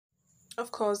Of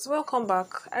course, welcome back.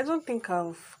 I don't think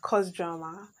I've caused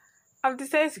drama. I've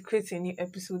decided to create a new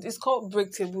episode. It's called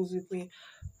Break Tables with Me.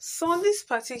 So on this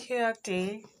particular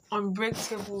day, on Break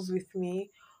Tables with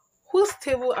Me, whose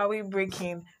table are we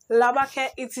breaking? Labake,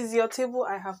 it is your table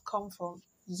I have come for.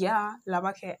 Yeah,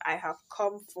 Labake, I have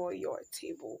come for your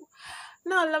table.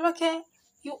 Now, Labake,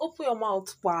 you open your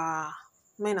mouth. Wow,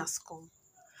 men are scum.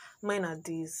 Men are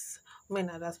this. Men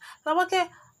are that. Labake,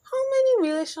 how many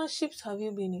relationships have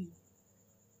you been in?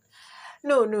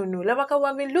 No, no, no. Labaka,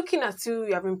 I've been looking at you.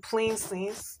 You have been playing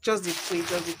since. Just the play,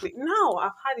 just the play. Now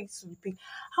I've had it to repeat.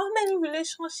 How many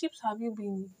relationships have you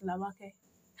been in, Labake?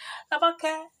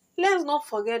 Labake, let's not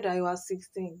forget that you are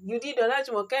 16. You did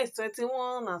Olajumoke is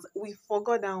 21 and we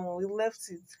forgot that one. We left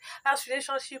it. Last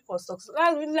relationship was success.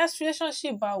 Last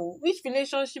relationship, Bao. Which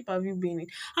relationship have you been in?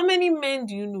 How many men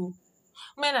do you know?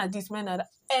 Men are this, men are that.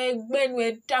 Men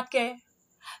were dake.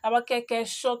 Labake,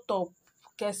 shut up.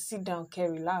 Sit down,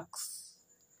 relax.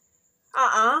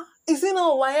 Is it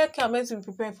not WAEC you're meant to be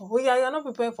preparing for? Oh yeah, you're not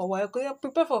preparing for WAEC. You're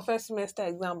preparing for first semester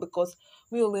exam because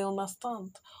we only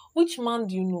understand. Which man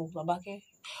do you know, Babake?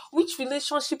 Which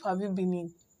relationship have you been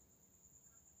in?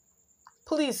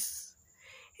 Please,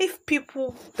 if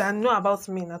people that know about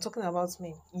me are talking about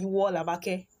me, you all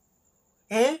Labake,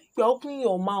 you're opening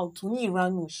your mouth to me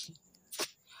Ranushi.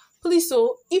 Please,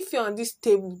 so if you're on this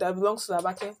table that belongs to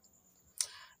Labake,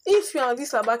 if you're on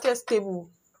this Labake's table,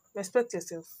 respect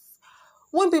yourself.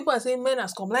 When people are saying men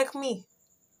has come, like me,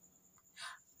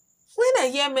 when I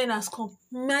hear men has come,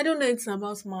 I don't know anything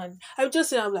about man. I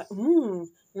just say, I'm like,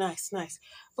 nice, nice.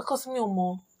 Because me or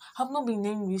more, I've not been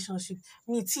in any relationship.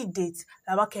 Me, date.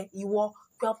 Like, okay, you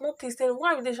have not tasted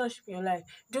one relationship in your life.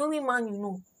 The only man you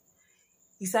know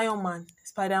is Iron Man,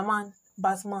 Spider Man,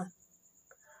 Batman,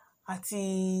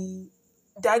 Ati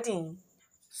Daddy.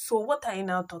 So what are you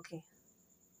now talking?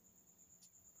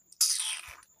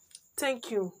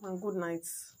 Thank you and good night.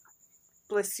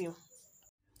 Bless you.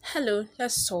 Hello,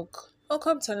 let's talk.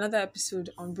 Welcome to another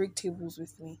episode on Break Tables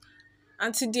with me.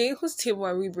 And today, whose table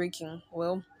are we breaking?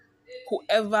 Well,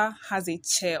 whoever has a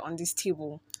chair on this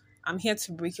table, I'm here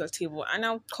to break your table. And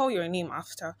I'll call your name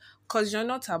after because you're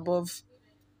not above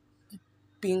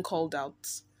being called out.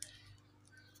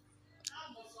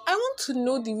 I want to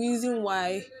know the reason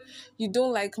why you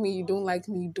don't like me, you don't like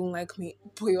me, you don't like me,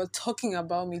 but you're talking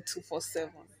about me 247.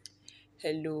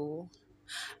 Hello.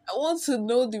 I want to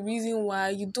know the reason why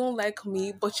you don't like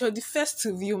me, but you're the first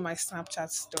to view my Snapchat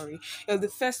story. You're the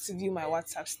first to view my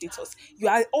WhatsApp status. You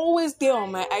are always there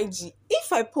on my IG.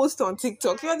 If I post on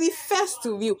TikTok, you're the first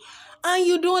to view. And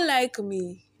you don't like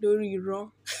me.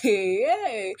 Doriro.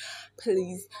 Hey,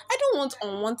 please. I don't want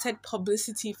unwanted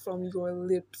publicity from your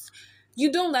lips.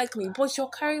 You don't like me, but you're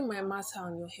carrying my matter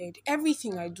on your head.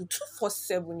 Everything I do,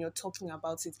 247, you're talking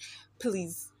about it.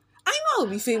 Please. I know I'll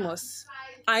be famous.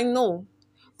 I know.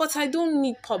 But I don't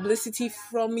need publicity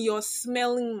from your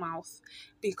smelling mouth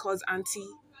because, auntie,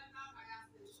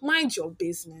 mind your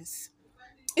business.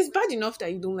 It's bad enough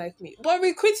that you don't like me, but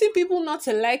recruiting people not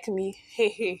to like me,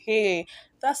 hey,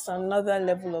 that's another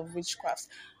level of witchcraft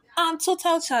and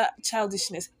total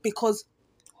childishness because,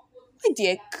 my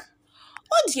dear,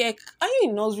 are you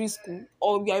in nursery school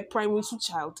or you're a primary two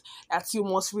child that you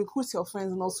must recruit your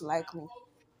friends not to like me?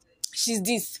 She's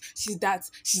this, she's that.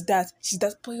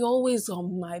 But you're always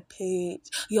on my page.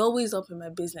 You're always up in my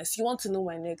business. You want to know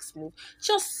my next move.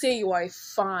 Just say you are a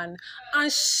fan and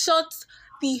shut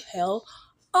the hell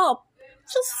up.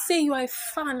 Just say you are a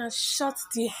fan and shut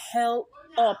the hell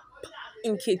up,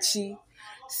 Nkechi.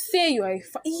 Say you are a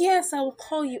fan. Yes, I will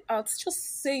call you out.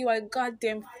 Just say you are a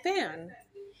goddamn fan.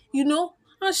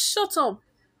 And shut up.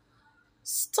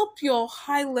 Stop your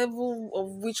high level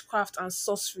of witchcraft and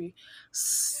sorcery.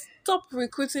 Stop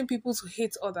recruiting people to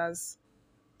hate others.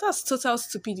 That's total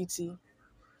stupidity.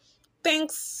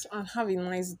 Thanks and have a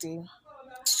nice day.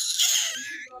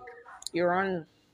 You're on.